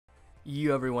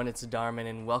Yo everyone, it's Darmin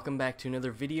and welcome back to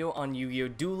another video on Yu-Gi-Oh!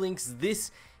 Duel Links. This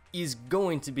is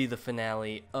going to be the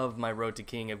finale of my Road to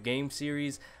King of Games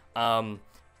series,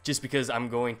 just because I'm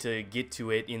going to get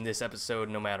to it in this episode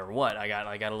no matter what. I got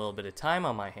a little bit of time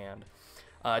on my hand.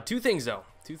 Two things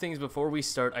before we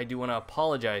start. I do want to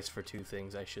apologize for two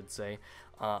things, I should say.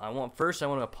 First, I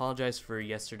want to apologize for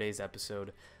yesterday's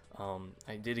episode.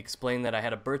 I did explain that I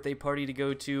had a birthday party to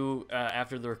go to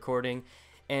after the recording.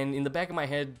 And in the back of my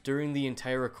head, during the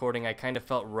entire recording, I kind of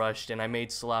felt rushed, and I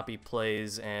made sloppy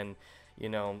plays, and, you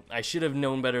know, I should have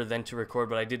known better than to record,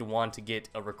 but I did want to get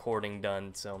a recording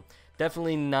done, so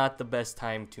definitely not the best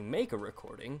time to make a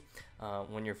recording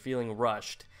when you're feeling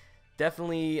rushed.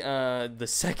 Definitely the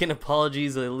second apology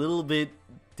is a little bit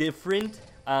different,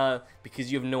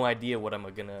 because you have no idea what I'm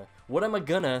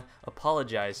gonna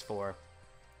apologize for.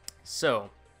 So,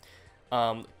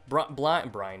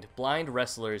 blind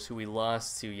wrestlers who we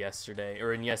lost to yesterday,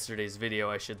 or in yesterday's video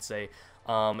I should say,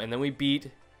 and then we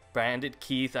beat Bandit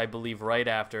Keith, I believe, right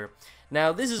after.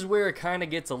 Now this is where it kind of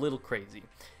gets a little crazy.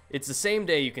 It's the same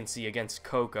day, you can see, against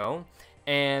Coco,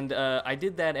 and I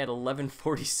did that at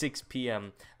 11:46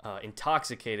 p.m.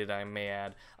 Intoxicated, I may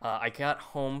add. I got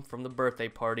home from the birthday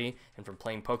party and from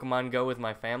playing Pokemon Go with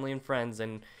my family and friends,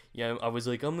 and yeah, I was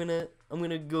like, I'm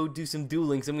gonna go do some Duel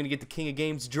Links. I'm gonna get the King of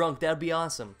Games drunk. That'd be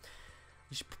awesome.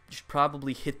 You should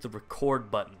probably hit the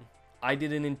record button. I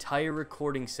did an entire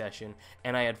recording session,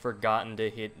 and I had forgotten to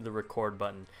hit the record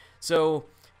button. So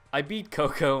I beat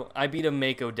Coco. I beat a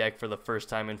Mako deck for the first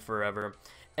time in forever,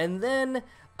 and then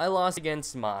I lost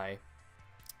against Mai,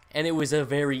 and it was a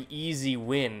very easy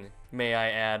win, may I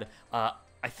add.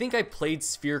 I think I played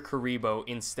Sphere Karibo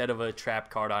instead of a trap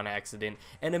card on accident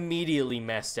and immediately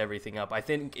messed everything up. I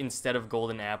think instead of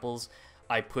golden apples,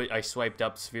 I swiped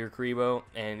up Sphere Karibo,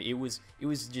 and it was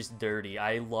just dirty.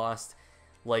 I lost,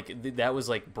 like, that was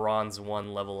like bronze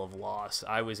 1 level of loss.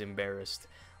 I was embarrassed.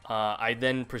 I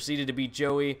then proceeded to beat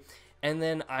Joey, and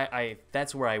then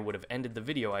that's where I would have ended the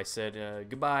video. I said,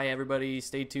 goodbye everybody,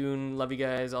 stay tuned, love you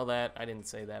guys, all that. I didn't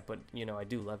say that, but you know, I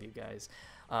do love you guys.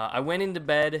 I went into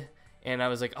bed, and I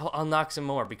was like, I'll knock some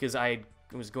more, because I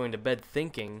was going to bed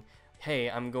thinking,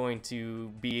 hey, I'm going to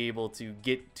be able to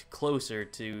get closer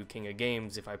to King of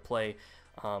Games if I play.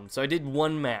 So I did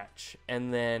one match,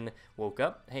 and then woke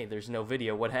up. Hey, there's no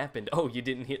video. What happened? Oh, you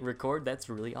didn't hit record? That's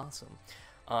really awesome.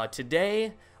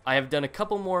 Today, I have done a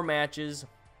couple more matches.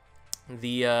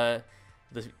 The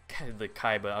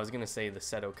Kaiba, I was going to say the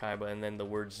Seto Kaiba, and then the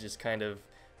words just kind of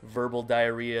verbal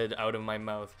diarrhea out of my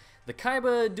mouth. The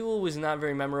Kaiba duel was not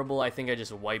very memorable. I think I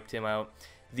just wiped him out.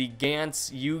 The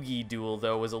Gantz Yugi duel,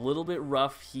 though, was a little bit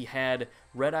rough. He had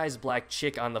Red Eyes Black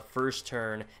Chick on the first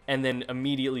turn, and then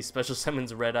immediately special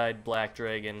summons Red Eyed Black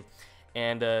Dragon,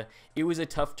 and it was a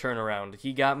tough turnaround.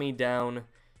 He got me down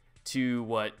to,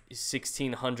 what,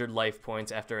 1,600 life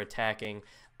points after attacking,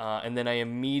 and then I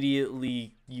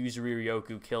immediately used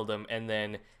Riryoku, killed him, and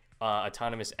then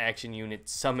Autonomous Action Unit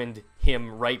summoned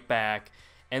him right back,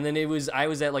 and then I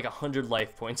was at like 100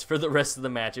 life points for the rest of the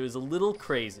match. It was a little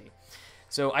crazy.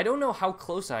 So I don't know how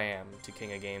close I am to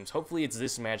King of Games. Hopefully it's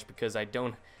this match, because I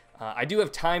do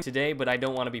have time today, but I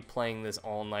don't want to be playing this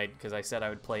all night, because I said I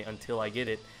would play until I get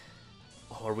it.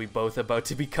 Oh, are we both about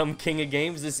to become King of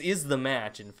Games? This is the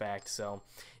match, in fact. So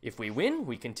if we win,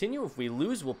 we continue. If we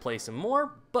lose, we'll play some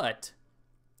more, but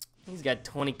he's got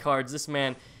 20 cards. This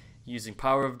man using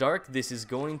Power of Dark. This is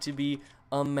going to be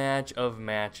a match of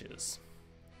matches.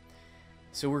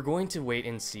 So we're going to wait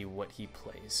and see what he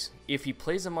plays. If he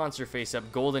plays a monster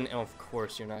face-up, golden, oh, of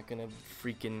course, you're not going to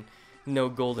freaking no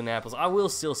golden apples. I will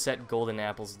still set golden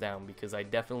apples down, because I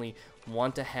definitely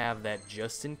want to have that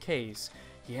just in case.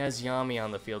 He has Yami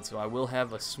on the field, so I will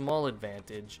have a small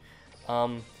advantage.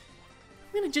 I'm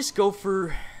going to just go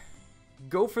for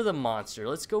the monster.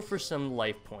 Let's go for some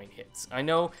life point hits. I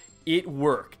know it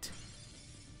worked.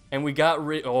 And we got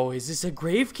rid... Oh, is this a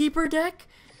Gravekeeper deck?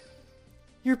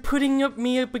 You're putting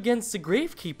me up against the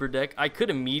Gravekeeper deck. I could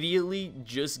immediately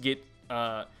just get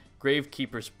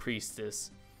Gravekeeper's Priestess.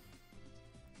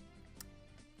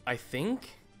 I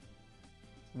think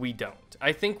we don't.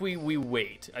 I think we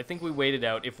wait. I think we wait it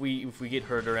out if we get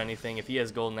hurt or anything. If he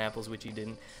has golden apples, which he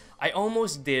didn't. I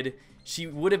almost did. She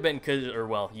would have been,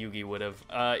 well, Yugi would have.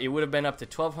 It would have been up to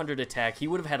 1,200 attack. He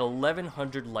would have had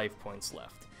 1,100 life points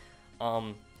left.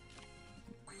 Do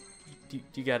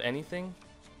you got anything?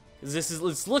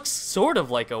 This looks sort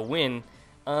of like a win.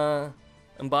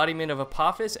 Embodiment of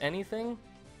Apophis, anything?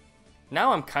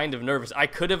 Now I'm kind of nervous. I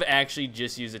could have actually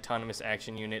just used Autonomous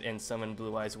Action Unit and summoned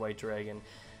Blue Eyes White Dragon.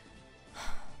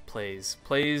 Please,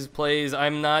 please, please.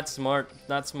 I'm not smart.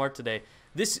 Not smart today.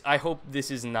 I hope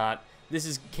this is not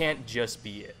can't just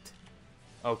be it.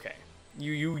 Okay.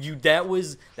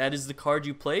 That is the card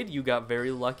you played. You got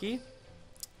very lucky.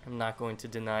 I'm not going to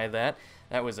deny that.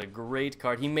 That was a great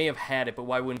card. He may have had it, but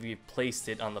why wouldn't he have placed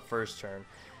it on the first turn?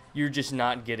 You're just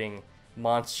not getting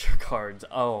monster cards.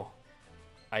 Oh.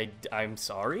 I'm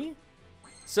sorry?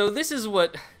 So this is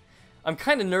what... I'm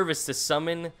kind of nervous to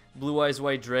summon Blue Eyes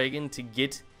White Dragon to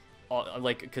get...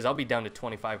 like, because I'll be down to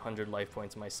 2,500 life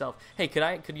points myself. Hey, could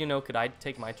I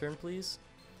take my turn, please?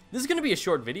 This is going to be a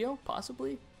short video,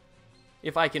 possibly.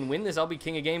 If I can win this, I'll be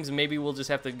king of games, and maybe we'll just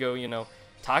have to go,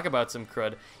 talk about some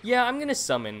crud. Yeah, I'm going to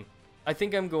summon. I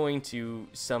think I'm going to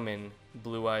summon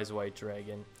Blue Eyes White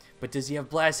Dragon. But does he have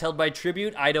Blast held by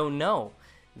Tribute? I don't know.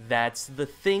 That's the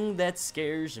thing that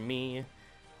scares me.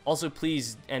 Also,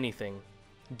 please, anything.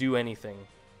 Do anything.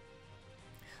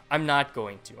 I'm not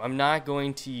going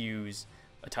to use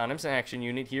Autonomous Action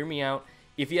Unit. Hear me out.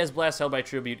 If he has Blast held by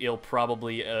Tribute, it'll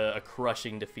probably a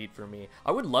crushing defeat for me.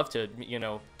 I would love to,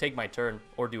 take my turn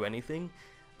or do anything.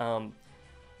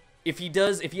 If he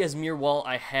has Mirror Wall,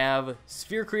 I have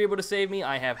Sphere Crew able to save me.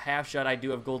 I have Half Shot. I do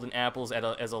have Golden Apples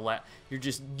as a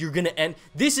You're gonna end.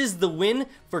 This is the win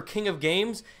for King of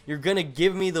Games. You're gonna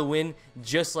give me the win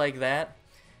just like that.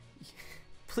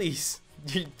 Please.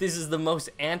 This is the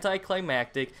most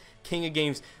anticlimactic King of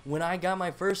Games. When I got my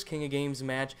first King of Games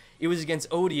match, it was against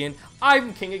Odeon.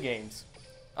 I'm King of Games.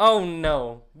 Oh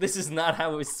no, this is not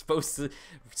how it was supposed to.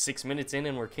 6 minutes in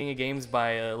and we're King of Games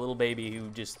by a little baby who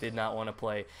just did not want to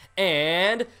play.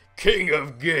 And King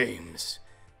of Games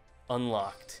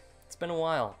unlocked. It's been a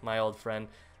while, my old friend.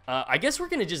 I guess we're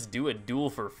going to just do a duel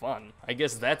for fun. I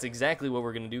guess that's exactly what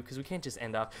we're going to do, because we can't just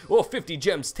end off, oh, 50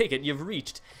 gems, take it, you've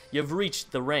reached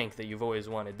the rank that you've always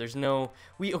wanted. There's no,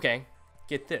 okay,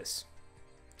 get this.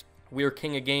 We're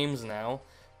King of Games now.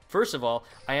 First of all,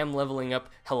 I am leveling up,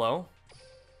 hello?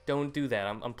 Don't do that,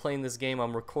 I'm playing this game,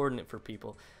 I'm recording it for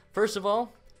people. First of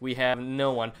all, we have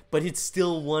no one, but it's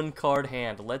still one card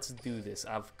hand. Let's do this.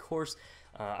 Of course,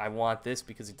 I want this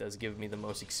because it does give me the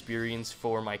most experience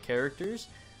for my characters.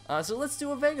 So let's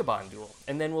do a Vagabond duel,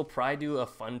 and then we'll probably do a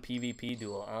fun PvP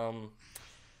duel.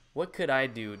 What could I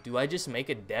do? Do I just make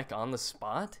a deck on the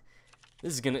spot?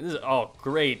 Oh,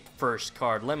 great first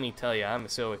card. Let me tell you, I'm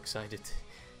so excited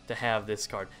to have this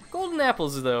card. Golden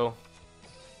Apples, though,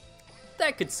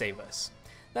 that could save us.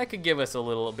 That could give us a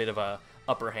little bit of a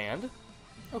upper hand.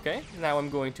 Okay, now I'm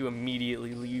going to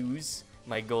immediately use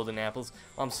my Golden Apples.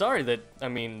 Well, I'm sorry that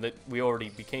we already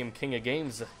became King of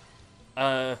Games.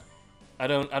 I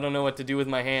don't know what to do with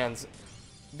my hands.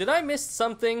 Did I miss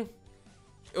something?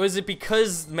 Was it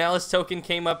because Malice Token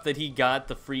came up that he got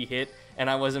the free hit and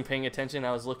I wasn't paying attention?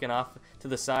 I was looking off to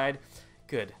the side.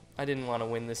 Good. I didn't want to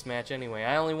win this match anyway.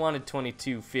 I only wanted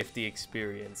 2250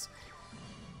 experience.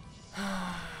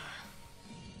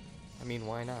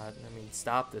 Why not?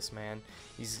 Stop this man.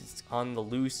 He's on the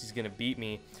loose. He's gonna beat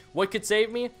me. What could save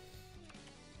me?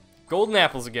 Golden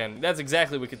Apples again. That's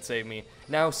exactly what could save me.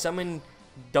 Now summon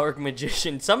Dark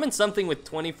Magician. Summon something with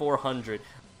 2400.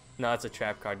 No, it's a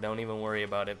trap card. Don't even worry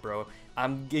about it, bro.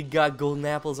 It got Golden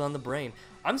Apples on the brain.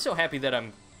 I'm so happy that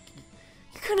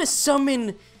you're gonna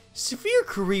summon Sphere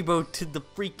Karibo to the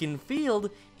freaking field.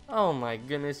 Oh my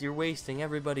goodness, you're wasting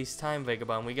everybody's time,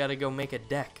 Vagabond. We gotta go make a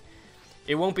deck.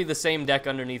 It won't be the same deck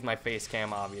underneath my face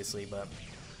cam, obviously, but...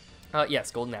 yes,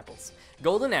 Golden Apples.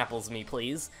 Golden Apples me,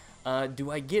 please.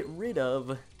 Do I get rid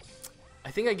of...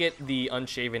 I think I get the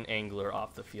Unshaven Angler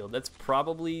off the field. That's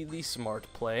probably the smart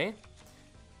play.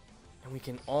 And we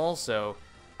can also...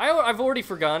 I've already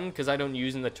forgotten, because I don't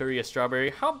use in the Turia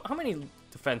Strawberry. How many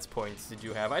defense points did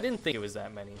you have? I didn't think it was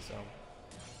that many, so...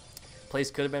 Plays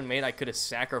could have been made. I could have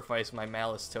sacrificed my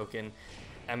Malice Token.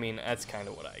 That's kind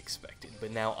of what I expected.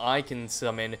 But now I can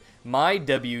summon my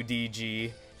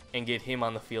WDG and get him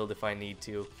on the field if I need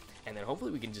to. And then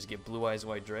hopefully we can just get Blue Eyes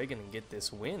White Dragon and get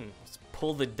this win. Let's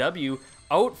pull the W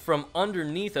out from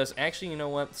underneath us. Actually, you know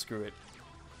what? Screw it.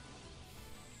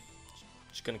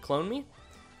 Just gonna clone me.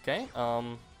 Okay.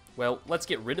 Well, let's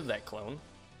get rid of that clone.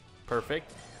 Perfect.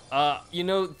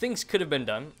 Things could have been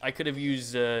done. I could have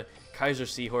used Kaiser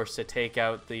Seahorse to take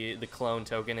out the clone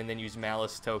token and then use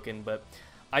Malice Token, but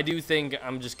I do think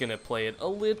I'm just gonna play it a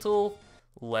little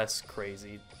less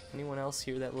crazy. Anyone else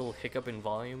hear that little hiccup in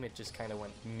volume? It just kind of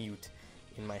went mute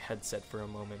in my headset for a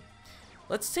moment.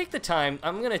 Let's take the time,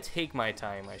 I'm gonna take my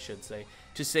time, I should say,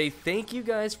 to say thank you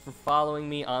guys for following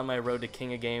me on my road to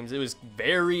King of Games. It was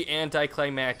very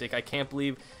anticlimactic. I can't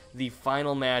believe the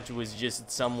final match was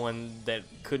just someone that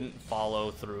couldn't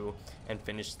follow through and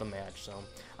finish the match. So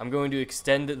I'm going to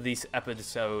extend this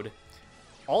episode.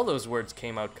 All those words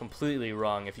came out completely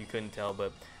wrong if you couldn't tell,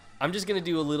 but I'm just going to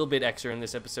do a little bit extra in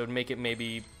this episode, make it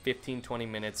maybe 15-20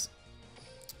 minutes.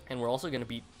 And we're also going to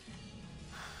beat...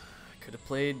 Could have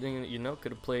played, you know,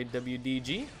 could have played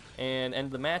WDG and end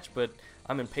the match, but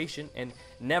I'm impatient, and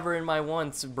never in my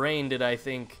once brain did I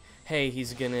think, hey,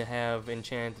 he's going to have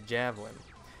Enchanted Javelin.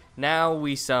 Now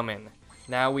we summon.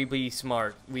 Now we be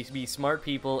smart. We be smart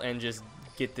people and just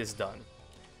get this done.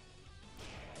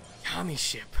 Yami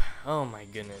ship. Oh my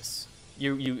goodness.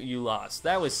 You lost.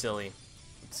 That was silly.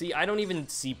 See, I don't even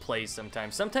see plays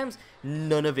sometimes. Sometimes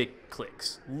none of it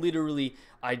clicks. Literally,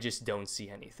 I just don't see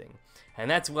anything. And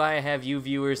that's why I have you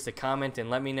viewers to comment and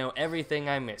let me know everything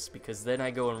I missed, because then I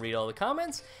go and read all the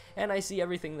comments and I see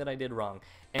everything that I did wrong.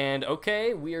 And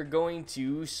okay, we are going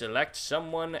to select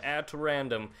someone at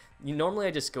random. Normally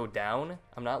I just go down.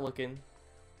 I'm not looking.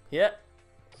 Yeah.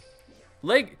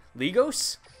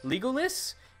 Legos?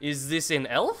 Legolas? Is this an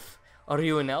elf? Are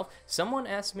you an elf? Someone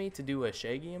asked me to do a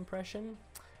Shaggy impression.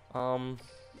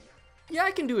 Yeah,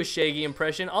 I can do a Shaggy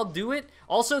impression. I'll do it.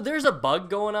 Also, there's a bug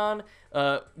going on.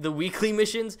 The weekly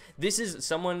missions. This is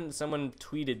someone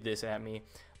tweeted this at me.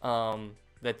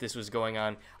 That this was going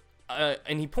on.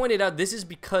 And he pointed out this is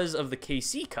because of the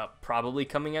KC Cup probably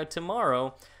coming out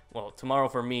tomorrow. Well, tomorrow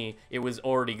for me. It was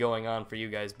already going on for you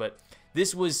guys, but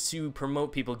this was to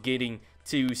promote people getting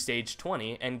to stage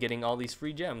 20 and getting all these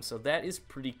free gems. So that is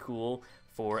pretty cool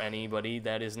for anybody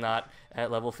that is not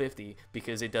at level 50,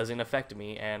 because it doesn't affect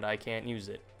me and I can't use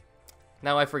it.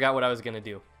 Now I forgot what I was gonna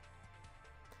do.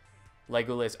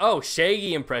 Legolas. Oh,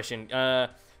 Shaggy impression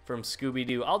from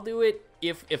Scooby-Doo. I'll do it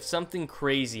if something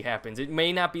crazy happens. It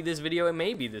may not be this video, it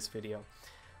may be this video.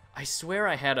 I swear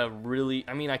I had a really...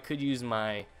 I mean, I could use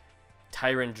my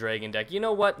Tyrant Dragon deck. You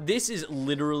know what? This is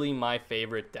literally my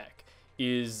favorite deck.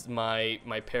 Is my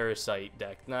Parasite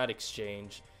deck, not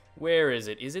Exchange. Where is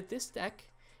it? Is it this deck?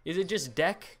 Is it just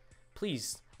deck?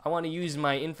 Please, I want to use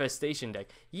my Infestation deck.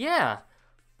 Yeah.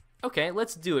 Okay,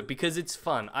 let's do it because it's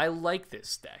fun. I like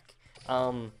this deck.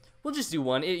 We'll just do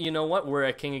one. You know what? We're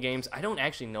at King of Games. I don't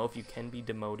actually know if you can be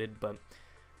demoted, but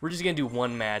we're just gonna do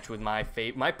one match with my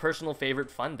personal favorite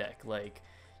fun deck. Like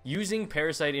using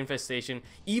Parasite Infestation,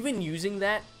 even using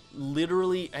that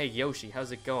literally. Hey Yoshi,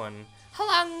 how's it going?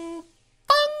 Hello.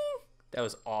 That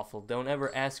was awful. Don't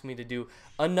ever ask me to do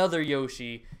another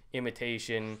Yoshi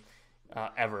imitation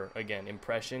ever again.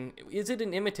 Impression. Is it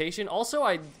an imitation? Also,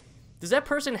 does that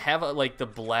person have like the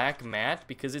black mat?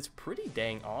 Because it's pretty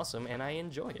dang awesome and I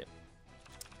enjoy it.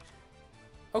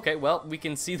 Okay, well, we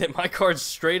can see that my card's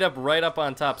straight up right up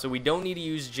on top, so we don't need to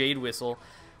use Jade Whistle.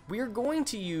 We're going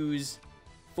to use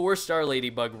 4-star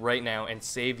Ladybug right now and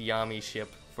save Yami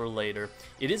ship for later.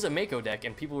 It is a Mako deck,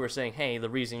 and people were saying, hey, the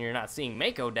reason you're not seeing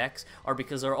Mako decks are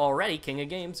because they're already King of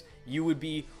Games. You would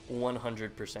be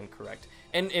 100% correct.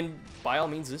 And by all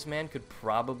means, this man could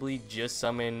probably just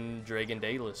summon Dragon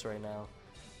Daedalus right now.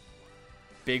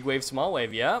 Big wave, small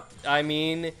wave, yeah. I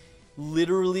mean,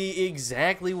 literally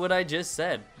exactly what I just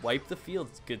said. Wipe the field,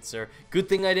 good sir. Good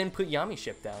thing I didn't put Yami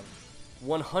ship down.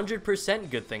 100%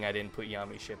 good thing I didn't put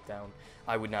Yami ship down.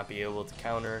 I would not be able to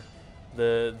counter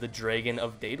the Dragon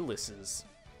of Daedaluses.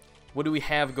 What do we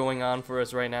have going on for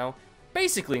us right now?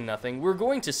 Basically nothing. We're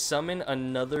going to summon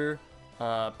another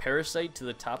Parasite to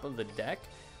the top of the deck.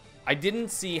 I didn't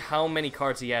see how many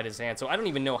cards he had in his hand, so I don't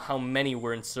even know how many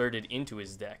were inserted into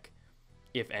his deck.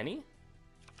 If any?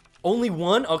 Only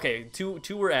one? Okay, two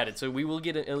were added, so we will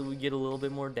get a little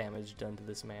bit more damage done to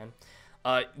this man.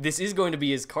 This is going to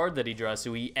be his card that he draws,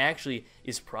 so he actually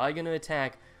is probably going to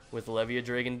attack with Levia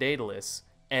Dragon Daedalus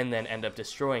and then end up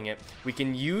destroying it. We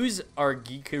can use our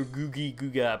Googie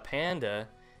Googa Panda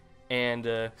and,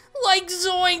 like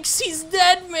Zoinks, he's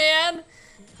dead, man!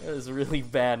 That was really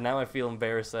bad. Now I feel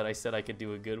embarrassed that I said I could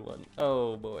do a good one.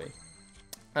 Oh, boy.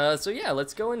 So yeah,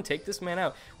 let's go and take this man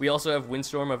out. We also have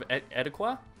Windstorm of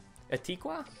Etiqua?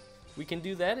 We can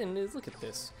do that, and look at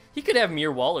this. He could have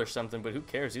Mere Wall or something, but who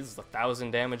cares? He's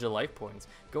 1,000 damage of life points.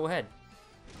 Go ahead.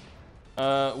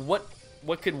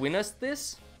 What could win us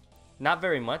this? Not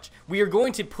very much. We are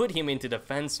going to put him into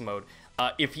defense mode.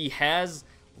 If he has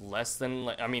less than...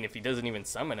 I mean, if he doesn't even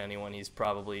summon anyone, he's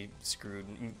probably screwed.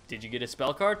 Did you get a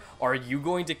spell card? Are you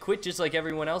going to quit just like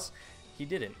everyone else? He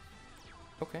didn't.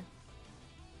 Okay.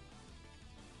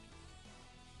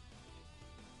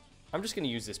 I'm just going to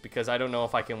use this because I don't know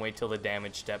if I can wait till the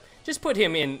damage step. Just put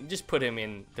him in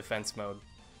defense mode.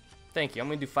 Thank you. I'm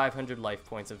going to do 500 life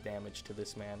points of damage to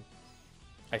this man.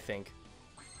 I think.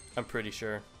 I'm pretty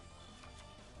sure.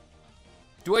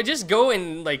 Do I just go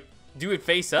and, like, do it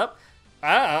face up?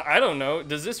 I don't know.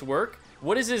 Does this work?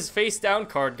 What is his face down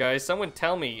card, guys? Someone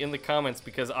tell me in the comments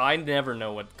because I never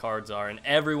know what cards are, and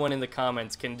everyone in the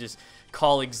comments can just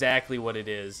call exactly what it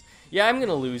is. Yeah, I'm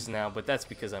gonna lose now, but that's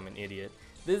because I'm an idiot.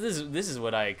 This is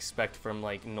what I expect from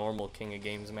like normal King of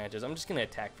Games matches. I'm just gonna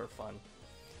attack for fun.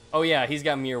 Oh yeah, he's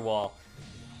got Mirror Wall.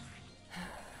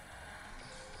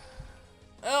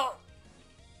 Oh.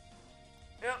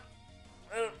 Yep.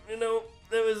 You know,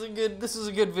 this is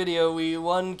a good video. We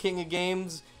won King of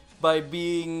Games by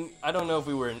being, I don't know if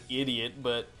we were an idiot,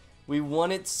 but we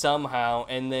won it somehow,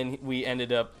 and then we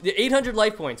ended up 800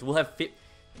 life points. We'll have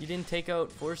You didn't take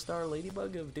out 4-star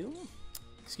Ladybug of Doom?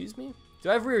 Excuse me? Do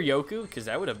I have Rear Yoku? Because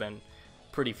that would have been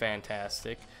pretty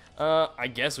fantastic. I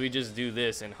guess we just do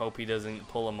this and hope he doesn't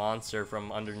pull a monster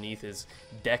from underneath his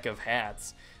deck of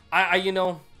hats. You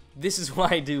know, this is why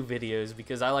I do videos,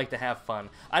 because I like to have fun.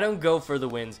 I don't go for the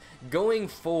wins. Going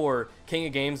for King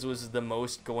of Games was the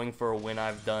most going for a win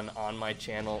I've done on my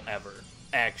channel ever.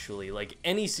 Actually, like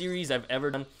any series I've ever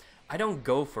done, I don't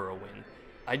go for a win.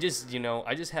 I just, you know,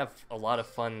 I just have a lot of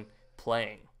fun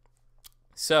playing.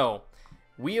 So,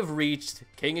 we have reached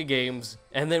King of Games,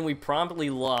 and then we promptly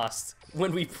lost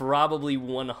when we probably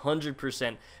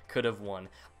 100% could have won.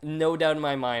 No doubt in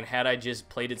my mind, had I just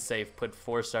played it safe, put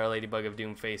 4-star Ladybug of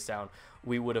Doom face down,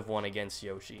 we would have won against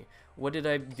Yoshi. What did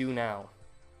I do now?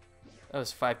 That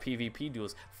was 5 PvP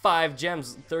duels. 5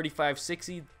 gems,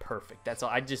 3560, perfect. That's all.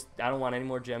 I don't want any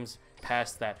more gems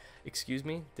past that. Excuse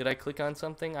me? Did I click on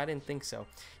something? I didn't think so.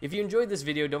 If you enjoyed this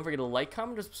video, don't forget to like,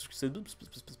 comment,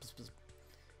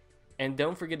 and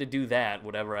don't forget to do that,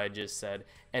 whatever I just said.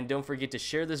 And don't forget to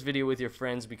share this video with your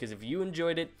friends, because if you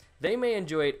enjoyed it, they may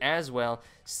enjoy it as well.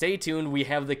 Stay tuned. We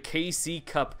have the KC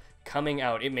Cup coming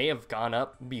out. It may have gone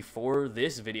up before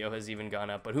this video has even gone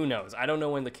up, but who knows? I don't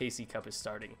know when the KC Cup is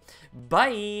starting.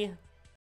 Bye!